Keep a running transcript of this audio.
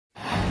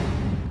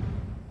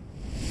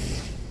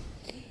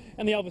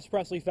And the Elvis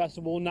Presley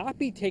Festival will not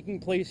be taking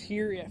place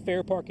here at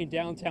Fair Park in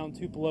downtown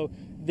Tupelo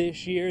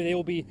this year. They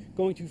will be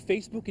going to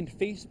Facebook and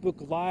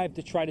Facebook Live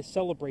to try to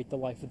celebrate the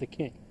life of the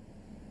king.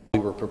 We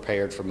were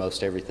prepared for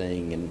most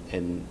everything,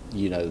 and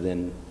you know,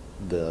 then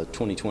the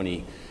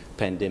 2020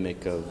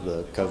 pandemic of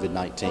the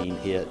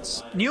COVID-19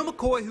 hits. Neil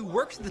McCoy, who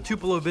works at the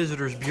Tupelo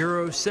Visitors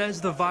Bureau, says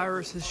the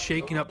virus has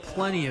shaken up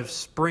plenty of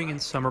spring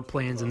and summer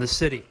plans in the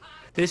city.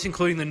 This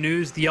including the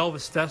news the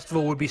Elvis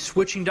Festival would be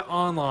switching to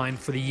online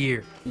for the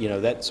year. You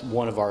know, that's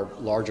one of our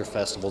larger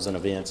festivals and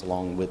events,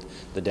 along with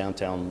the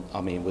downtown,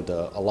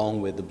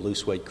 along with the Blue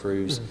Suede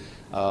Cruise.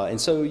 And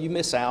so you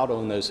miss out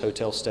on those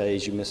hotel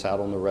stays, you miss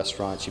out on the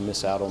restaurants, you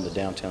miss out on the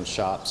downtown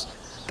shops.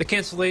 The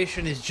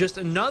cancellation is just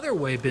another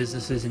way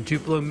businesses in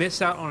Tupelo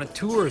miss out on a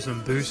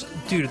tourism boost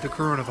due to the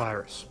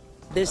coronavirus.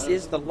 This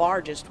is the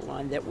largest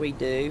one that we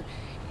do,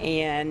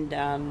 and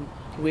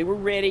we were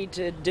ready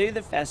to do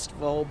the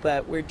festival,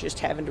 but we're just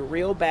having to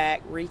reel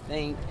back,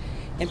 rethink,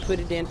 and put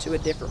it into a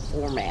different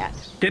format.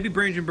 Debbie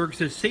Brandenburg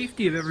says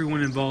safety of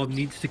everyone involved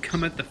needs to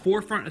come at the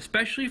forefront,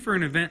 especially for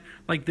an event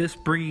like this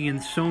bringing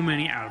in so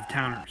many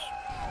out-of-towners.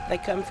 They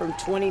come from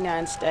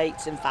 29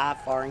 states and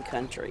 5 foreign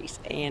countries,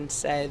 and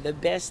so the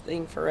best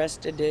thing for us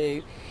to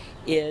do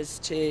is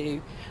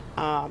to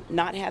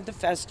not have the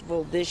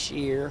festival this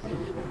year,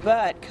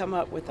 but come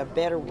up with a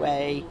better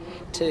way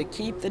to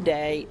keep the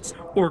dates.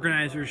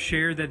 Organizers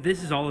share that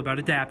this is all about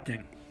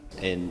adapting.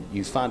 And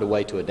you find a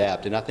way to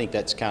adapt, and I think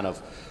that's kind of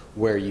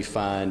where you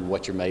find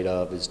what you're made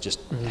of, is just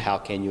how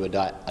can you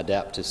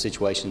adapt to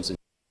situations.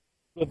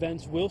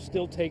 Events will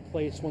still take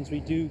place once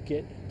we do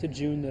get to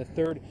June the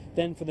 3rd.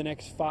 Then for the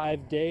next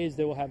 5 days,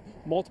 they will have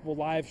multiple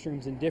live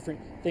streams and different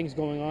things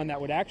going on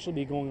that would actually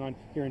be going on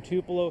here in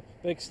Tupelo,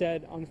 but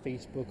instead on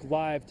Facebook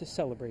Live to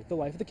celebrate the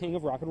life of the king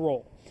of rock and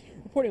roll.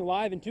 Reporting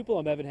live in Tupelo,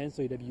 I'm Evan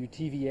Hensley,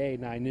 WTVA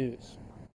 9 News.